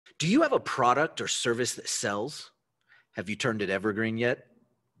Do you have a product or service that sells? Have you turned it evergreen yet?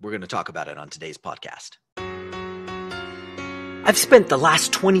 We're going to talk about it on today's podcast. I've spent the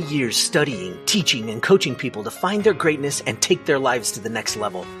last 20 years studying, teaching, and coaching people to find their greatness and take their lives to the next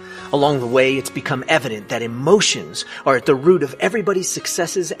level. Along the way, it's become evident that emotions are at the root of everybody's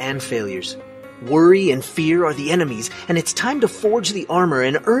successes and failures. Worry and fear are the enemies, and it's time to forge the armor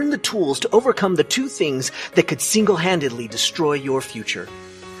and earn the tools to overcome the two things that could single-handedly destroy your future.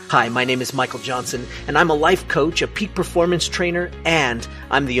 Hi, my name is Michael Johnson, and I'm a life coach, a peak performance trainer, and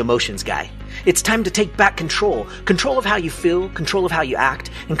I'm the emotions guy. It's time to take back control of how you feel, control of how you act,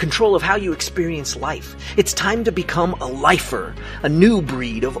 and control of how you experience life. It's time to become a lifer, a new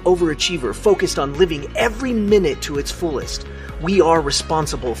breed of overachiever focused on living every minute to its fullest. We are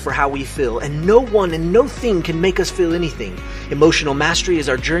responsible for how we feel, and no one and no thing can make us feel anything. Emotional mastery is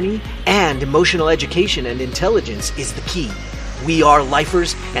our journey, and emotional education and intelligence is the key. We are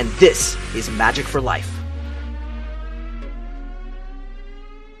lifers, and this is Magic for Life.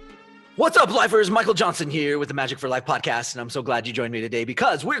 What's up, lifers? Michael Johnson here with the Magic for Life podcast, and I'm so glad you joined me today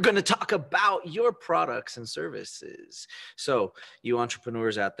because we're going to talk about your products and services. So, you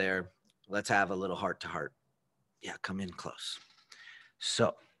entrepreneurs out there, let's have a little heart-to-heart. Yeah, come in close.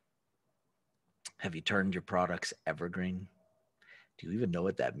 So, have you turned your products evergreen? Do you even know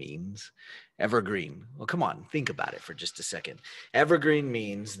what that means? Evergreen. Well, come on, think about it for just a second. Evergreen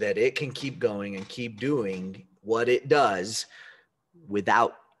means that it can keep going and keep doing what it does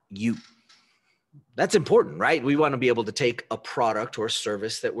without you. That's important, right? We want to be able to take a product or a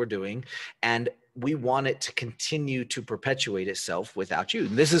service that we're doing, and we want it to continue to perpetuate itself without you.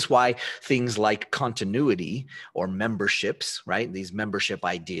 And this is why things like continuity or memberships, right? These membership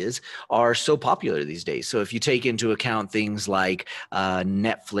ideas are so popular these days. So if you take into account things like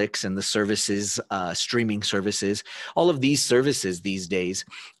Netflix and the services, streaming services, all of these services these days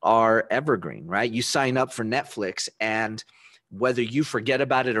are evergreen, right? You sign up for Netflix, and whether you forget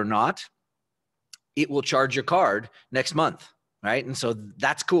about it or not, it will charge your card next month, right? And so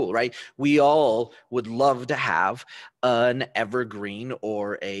that's cool, right? We all would love to have an evergreen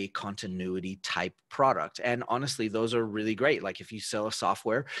or a continuity type product. And honestly, those are really great. Like if you sell a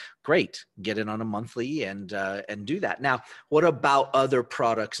software, great, get it on a monthly and do that. Now, what about other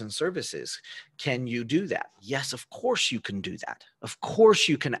products and services? Can you do that? Yes, of course you can do that. Of course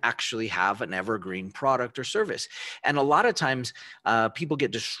you can actually have an evergreen product or service. And a lot of times people get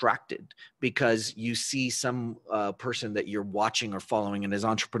distracted because you see some person that you're watching or following, and as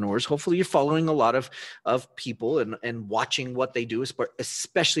entrepreneurs, hopefully you're following a lot of people and watching what they do,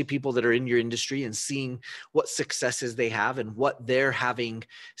 especially people that are in your industry, and seeing what successes they have and what they're having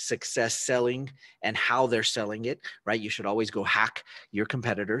success selling and how they're selling it, right? You should always go hack your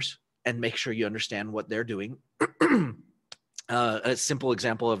competitors and make sure you understand what they're doing. A simple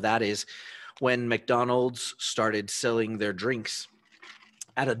example of that is when McDonald's started selling their drinks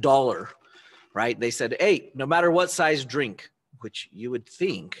at $1, right? They said, hey, no matter what size drink, which you would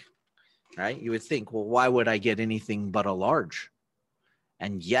think, right? You would think, well, why would I get anything but a large?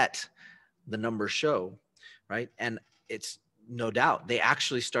 And yet the numbers show, right? And it's no doubt they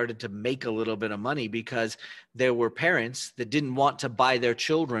actually started to make a little bit of money because there were parents that didn't want to buy their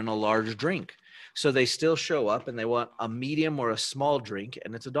children a large drink. So they still show up and they want a medium or a small drink,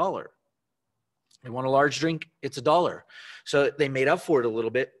 and it's $1. They want a large drink, it's $1. So they made up for it a little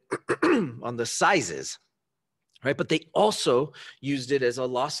bit on the sizes, right? But they also used it as a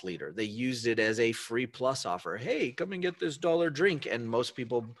loss leader. They used it as a free plus offer. Hey, come and get this $1 drink. And most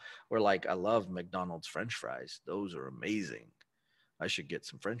people were like, I love McDonald's French fries. Those are amazing. I should get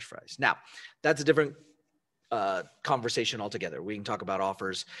some French fries. Now, that's a different conversation altogether. We can talk about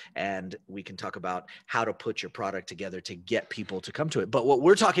offers, and we can talk about how to put your product together to get people to come to it. But what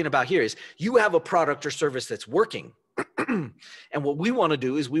we're talking about here is you have a product or service that's working. And what we want to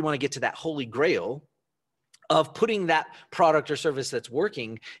do is we want to get to that holy grail of putting that product or service that's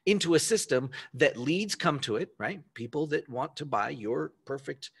working into a system that leads come to it, right? People that want to buy, your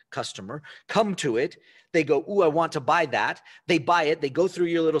perfect customer, come to it. They go, ooh, I want to buy that. They buy it. They go through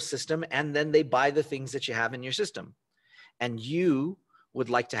your little system, and then they buy the things that you have in your system. And you would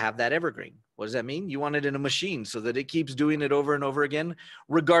like to have that evergreen. What does that mean? You want it in a machine so that it keeps doing it over and over again,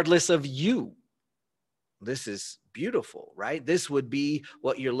 regardless of you. This is beautiful, right? This would be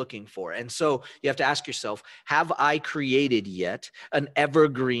what you're looking for. And so you have to ask yourself, have I created yet an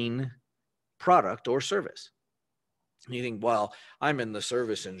evergreen product or service? And you think, well, I'm in the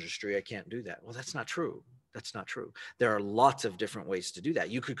service industry, I can't do that. Well, that's not true. That's not true. There are lots of different ways to do that.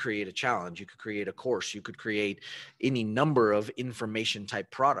 You could create a challenge. You could create a course. You could create any number of information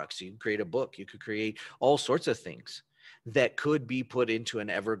type products. You could create a book. You could create all sorts of things. that could be put into an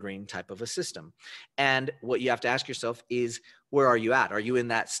evergreen type of a system. And what you have to ask yourself is, where are you at? Are you in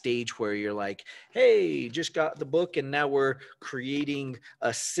that stage where you're like, hey, just got the book and now we're creating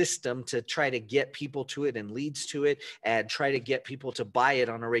a system to try to get people to it and leads to it and try to get people to buy it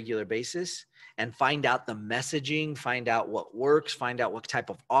on a regular basis and find out the messaging, find out what works, find out what type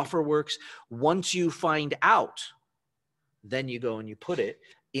of offer works? Once you find out, then you go and you put it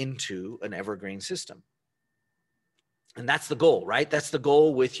into an evergreen system. And that's the goal, right? That's the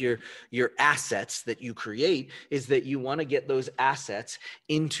goal with your assets that you create, is that you want to get those assets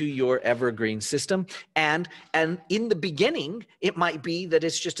into your evergreen system. And in the beginning, it might be that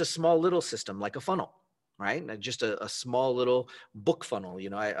it's just a small little system, like a funnel, right? Just a small little book funnel.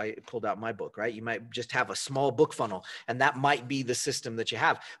 You know, I pulled out my book, right? You might just have a small book funnel, and that might be the system that you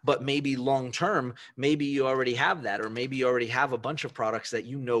have. But maybe long term, maybe you already have that, or maybe you already have a bunch of products that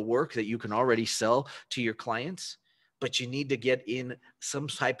you know work that you can already sell to your clients. But you need to get in some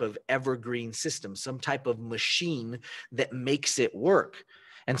type of evergreen system, some type of machine that makes it work.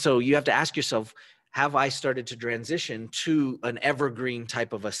 And so you have to ask yourself, have I started to transition to an evergreen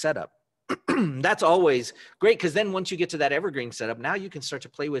type of a setup? That's always great, because then once you get to that evergreen setup, now you can start to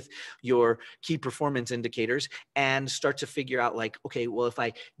play with your key performance indicators and start to figure out, like, okay, well, if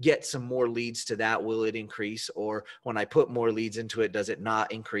I get some more leads to that, will it increase? Or when I put more leads into it, does it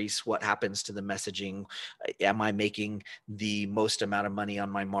not increase? What happens to the messaging? Am I making the most amount of money on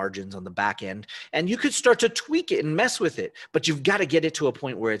my margins on the back end? And you could start to tweak it and mess with it, but you've got to get it to a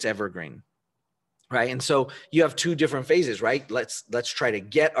point where it's evergreen. Right. And so you have two different phases, right? Let's try to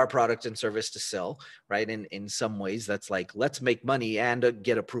get our product and service to sell, right? And in some ways that's like, let's make money and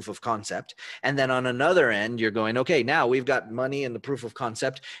get a proof of concept. And then on another end, you're going, okay, now we've got money and the proof of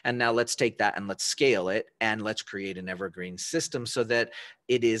concept. And now let's take that and let's scale it and let's create an evergreen system so that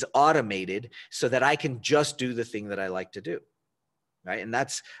it is automated, so that I can just do the thing that I like to do. Right. And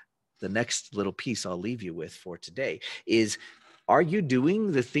that's the next little piece I'll leave you with for today is, are you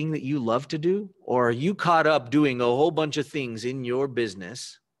doing the thing that you love to do, or are you caught up doing a whole bunch of things in your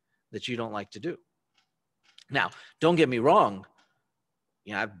business that you don't like to do? Now, don't get me wrong.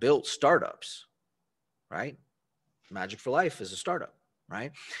 You know, I've built startups, right? Majic for Life is a startup,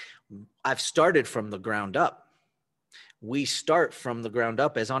 right? I've started from the ground up. We start from the ground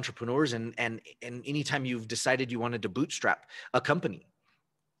up as entrepreneurs, and anytime you've decided you wanted to bootstrap a company.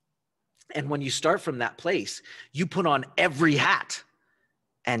 And when you start from that place, you put on every hat,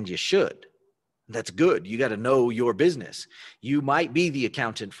 and you should. That's good. You got to know your business. You might be the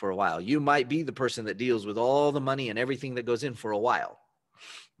accountant for a while. You might be the person that deals with all the money and everything that goes in for a while.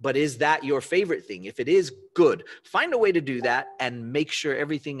 But is that your favorite thing? If it is, good. Find a way to do that and make sure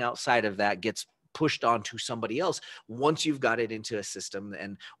everything outside of that gets pushed onto somebody else once you've got it into a system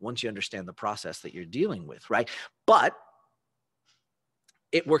and once you understand the process that you're dealing with, right? But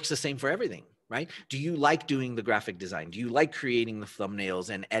it works the same for everything, right? Do you like doing the graphic design? Do you like creating the thumbnails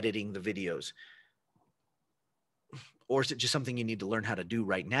and editing the videos? Or is it just something you need to learn how to do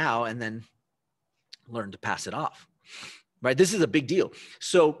right now and then learn to pass it off, right? This is a big deal.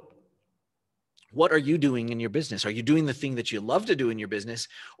 So what are you doing in your business? Are you doing the thing that you love to do in your business,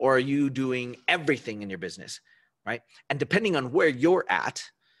 or are you doing everything in your business, right? And depending on where you're at,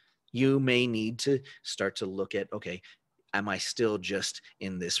 you may need to start to look at, okay, am I still just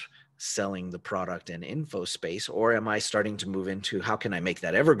in this selling the product and info space, or am I starting to move into how can I make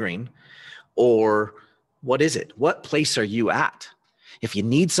that evergreen? Or what is it? What place are you at? If you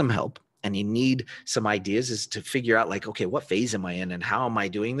need some help and you need some ideas is to figure out, like, okay, what phase am I in and how am I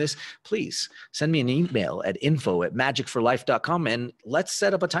doing this? Please send me an email at info@magicforlife.com and let's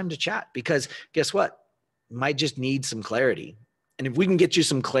set up a time to chat, because guess what? You might just need some clarity. And if we can get you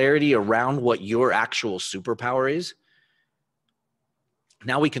some clarity around what your actual superpower is,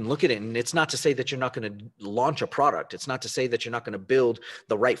 now we can look at it. And it's not to say that you're not going to launch a product. It's not to say that you're not going to build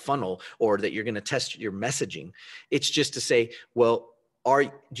the right funnel or that you're going to test your messaging. It's just to say, well, do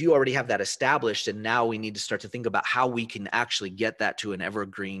you already have that established? And now we need to start to think about how we can actually get that to an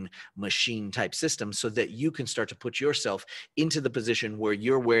evergreen machine type system so that you can start to put yourself into the position where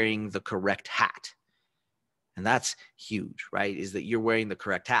you're wearing the correct hat. And that's huge, right? Is that you're wearing the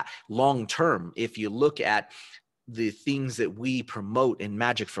correct hat. Long term, if you look at the things that we promote in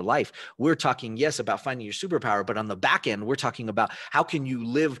Majic for Life, we're talking, yes, about finding your superpower, but on the back end, we're talking about how can you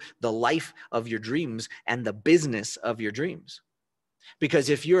live the life of your dreams and the business of your dreams. Because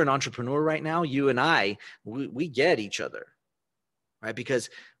if you're an entrepreneur right now, you and I, we get each other, right? Because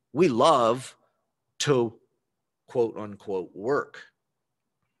we love to quote unquote work.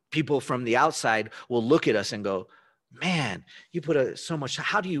 People from the outside will look at us and go, man, you put so much,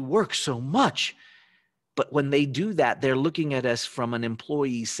 how do you work so much? But when they do that, they're looking at us from an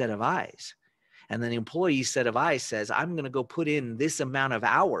employee set of eyes. And then the employee set of eyes says, I'm going to go put in this amount of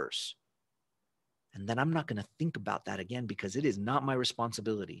hours. And then I'm not going to think about that again because it is not my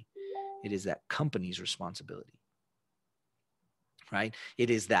responsibility. It is that company's responsibility. Right? It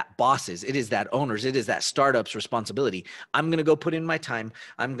is that bosses, it is that owners, it is that startup's responsibility. I'm going to go put in my time.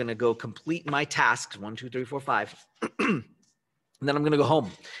 I'm going to go complete my tasks, 1, 2, 3, 4, 5. And then I'm going to go home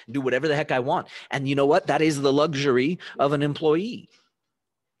and do whatever the heck I want. And you know what? That is the luxury of an employee.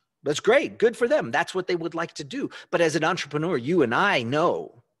 That's great. Good for them. That's what they would like to do. But as an entrepreneur, you and I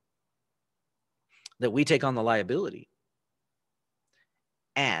know that we take on the liability.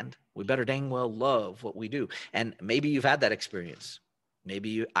 And we better dang well love what we do. And maybe you've had that experience.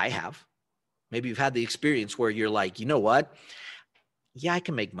 I have. Maybe you've had the experience where you're like, you know what? Yeah, I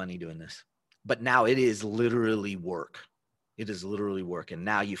can make money doing this. But now it is literally work. It is literally work. And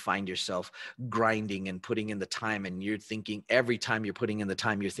now you find yourself grinding and putting in the time. And you're thinking, every time you're putting in the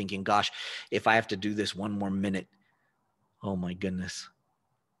time, you're thinking, gosh, if I have to do this one more minute, oh my goodness.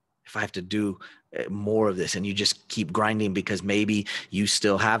 If I have to do more of this, and you just keep grinding because maybe you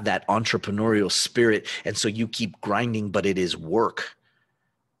still have that entrepreneurial spirit. And so you keep grinding, but it is work.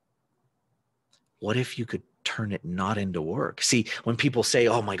 What if you could turn it not into work? See, when people say,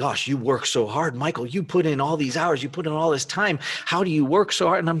 oh my gosh, you work so hard, Michael, you put in all these hours, you put in all this time. How do you work so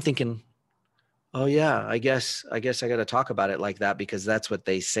hard? And I'm thinking, oh yeah, I guess I got to talk about it like that because that's what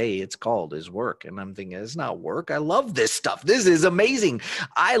they say it's called is work. And I'm thinking, it's not work. I love this stuff. This is amazing.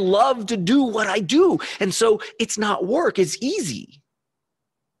 I love to do what I do. And so it's not work. It's easy.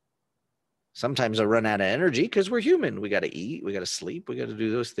 Sometimes I run out of energy because we're human. We got to eat. We got to sleep. We got to do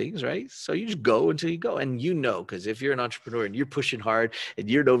those things, right? So you just go until you go. And you know, because if you're an entrepreneur and you're pushing hard and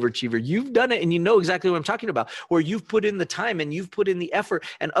you're an overachiever, you've done it and you know exactly what I'm talking about, where you've put in the time and you've put in the effort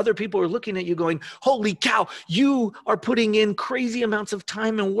and other people are looking at you going, holy cow, you are putting in crazy amounts of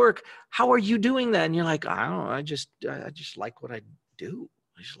time and work. How are you doing that? And you're like, I don't know. I just like what I do.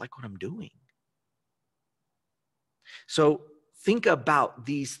 I just like what I'm doing. So think about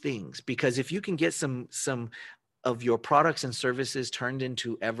these things, because if you can get some of your products and services turned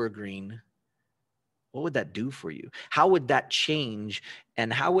into evergreen, what would that do for you? How would that change?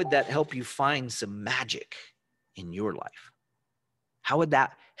 And how would that help you find some magic in your life? How would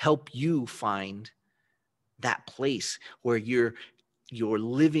that help you find that place where you're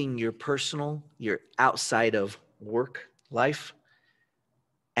living your personal, your outside of work life,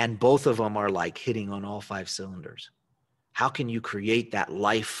 and both of them are like hitting on all 5 cylinders? How can you create that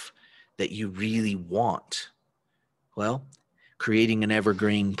life that you really want? Well, creating an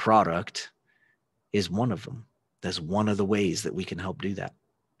evergreen product is one of them. That's one of the ways that we can help do that.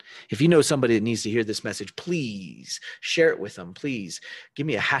 If you know somebody that needs to hear this message, please share it with them. Please give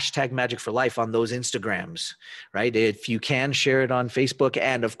me a hashtag Magic for Life on those Instagrams, right? If you can, share it on Facebook.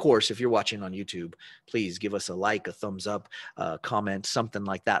 And of course, if you're watching on YouTube, please give us a like, a thumbs up, a comment, something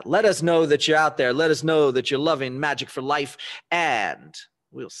like that. Let us know that you're out there. Let us know that you're loving Magic for Life. And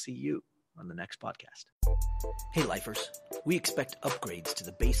we'll see you on the next podcast. Hey lifers, we expect upgrades to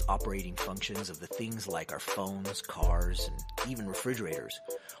the base operating functions of the things like our phones, cars, and even refrigerators.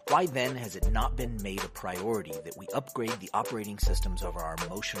 Why then has it not been made a priority that we upgrade the operating systems of our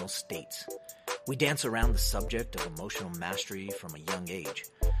emotional states? We dance around the subject of emotional mastery from a young age.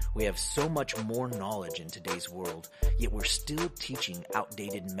 We have so much more knowledge in today's world, yet we're still teaching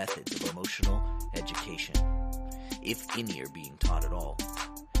outdated methods of emotional education, if any are being taught at all.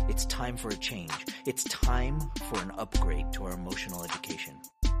 It's time for a change. It's time for an upgrade to our emotional education.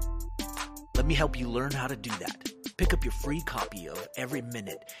 Let me help you learn how to do that. Pick up your free copy of Every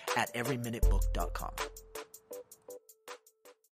Minute at everyminutebook.com.